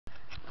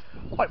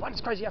Hi everyone,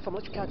 it's Crazy Al from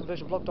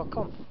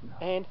electriccarconversionblog.com.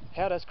 And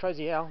how does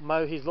Crazy Al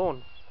mow his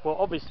lawn? Well,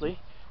 obviously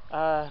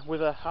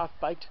with a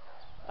half-baked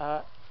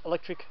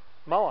electric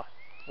mower.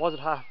 Why is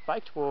it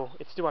half-baked? Well,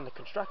 it's still under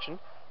construction,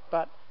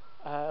 but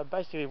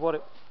basically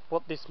what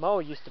this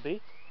mower used to be,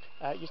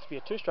 it used to be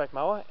a two-stroke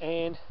mower,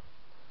 and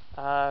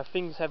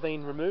things have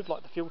been removed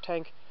like the fuel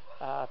tank,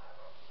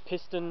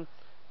 piston,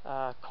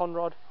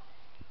 conrod,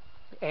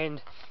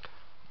 and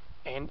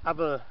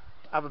other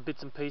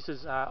bits and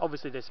pieces.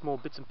 Obviously there's small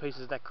bits and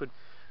pieces that could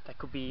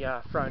be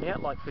thrown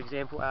out, like for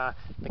example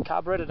the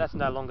carburetor. That's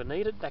no longer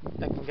needed. That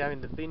can go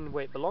in the bin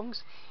where it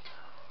belongs,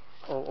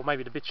 or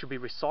maybe the bit should be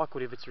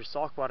recycled if it's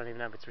recyclable. I don't even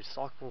know if it's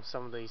recyclable,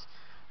 some of these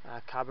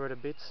carburetor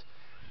bits.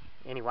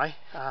 Anyway,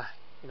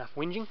 enough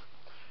whinging.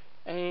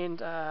 And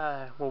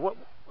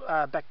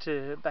back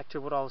to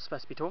what I was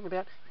supposed to be talking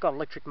about. Got an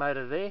electric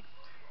motor there.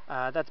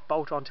 That's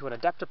bolted onto an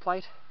adapter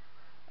plate,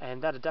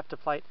 and that adapter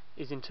plate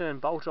is in turn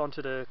bolted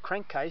onto the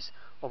crankcase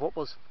of what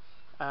was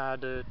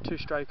the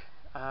two-stroke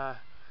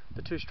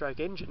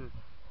engine.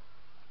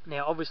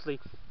 Now obviously,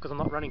 because I'm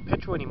not running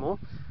petrol anymore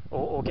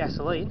or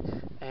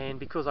gasoline, and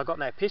because I got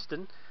no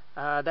piston,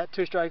 that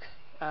two-stroke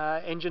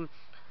engine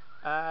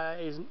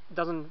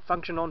doesn't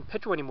function on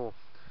petrol anymore.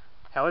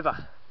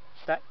 However,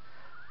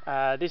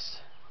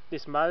 this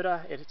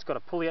motor, it's got a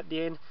pulley at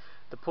the end.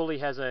 The pulley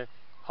has a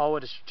hole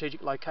at a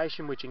strategic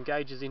location which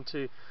engages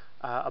into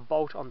a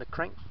bolt on the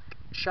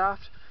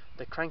crankshaft.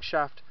 The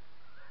crankshaft,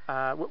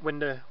 when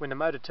the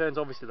motor turns,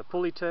 obviously the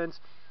pulley turns,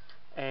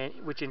 and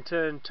which in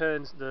turn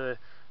turns the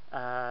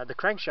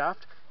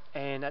crankshaft.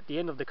 And at the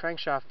end of the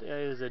crankshaft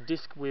is a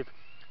disc with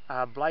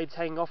blades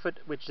hanging off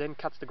it, which then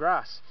cuts the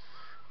grass.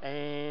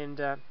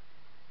 And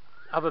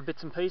other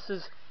bits and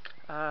pieces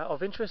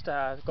of interest.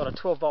 I've got a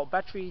 12-volt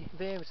battery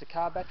there. It's a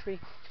car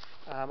battery.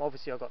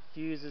 Obviously I've got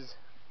fuses,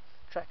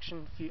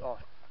 traction.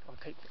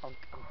 I'm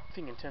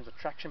thinking in terms of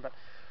traction, but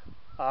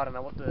I don't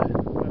know what the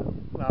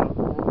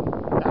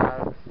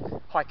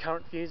high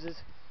current fuse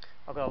is.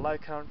 I've got a low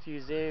current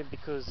fuse there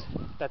because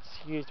that's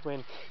used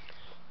when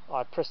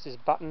I press this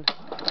button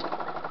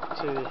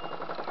to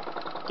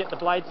get the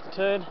blades to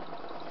turn.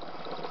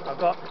 I've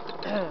got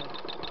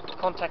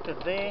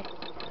contactors there,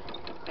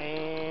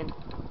 and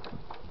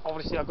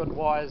obviously I've got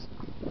wires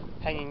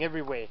hanging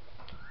everywhere.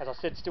 As I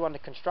said, still under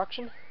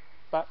construction,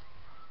 but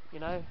you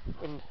know,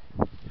 when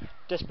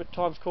desperate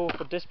times call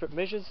for desperate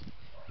measures,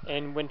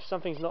 and when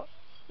something's not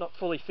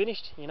fully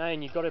finished, you know,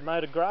 and you've got to mow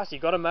the grass, and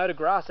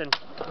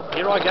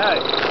here I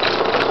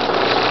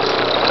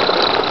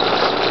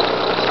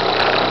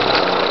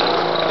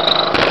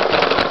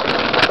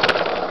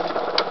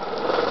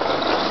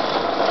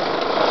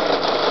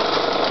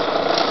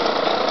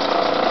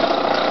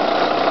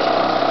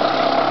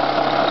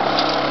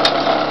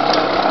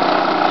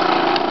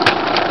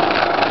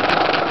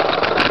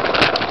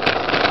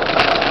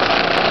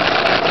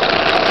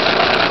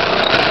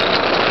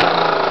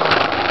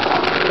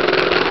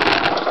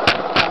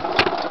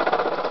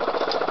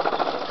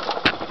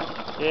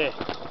Yeah.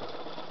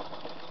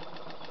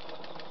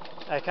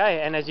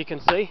 Okay, and as you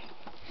can see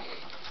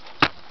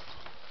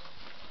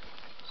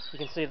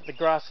that the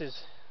grass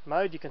is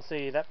mowed. You can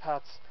see that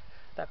part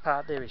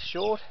there is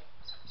short,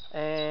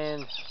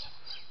 and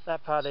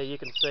that part there you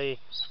can see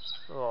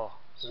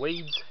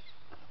weeds,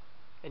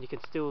 and you can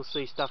still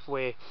see stuff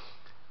where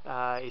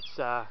where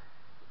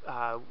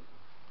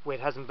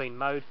it hasn't been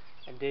mowed,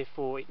 and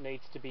therefore it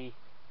needs to be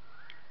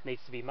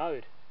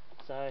mowed.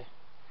 So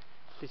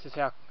this is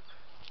how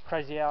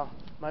Crazy Al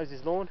mows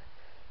his lawn,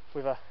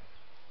 with a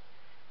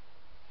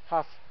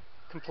half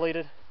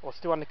completed or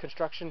still under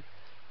construction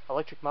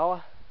electric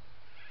mower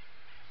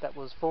that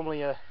was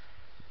formerly a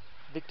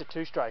Victor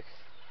two-stroke.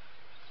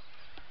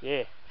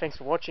 Yeah, thanks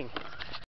for watching.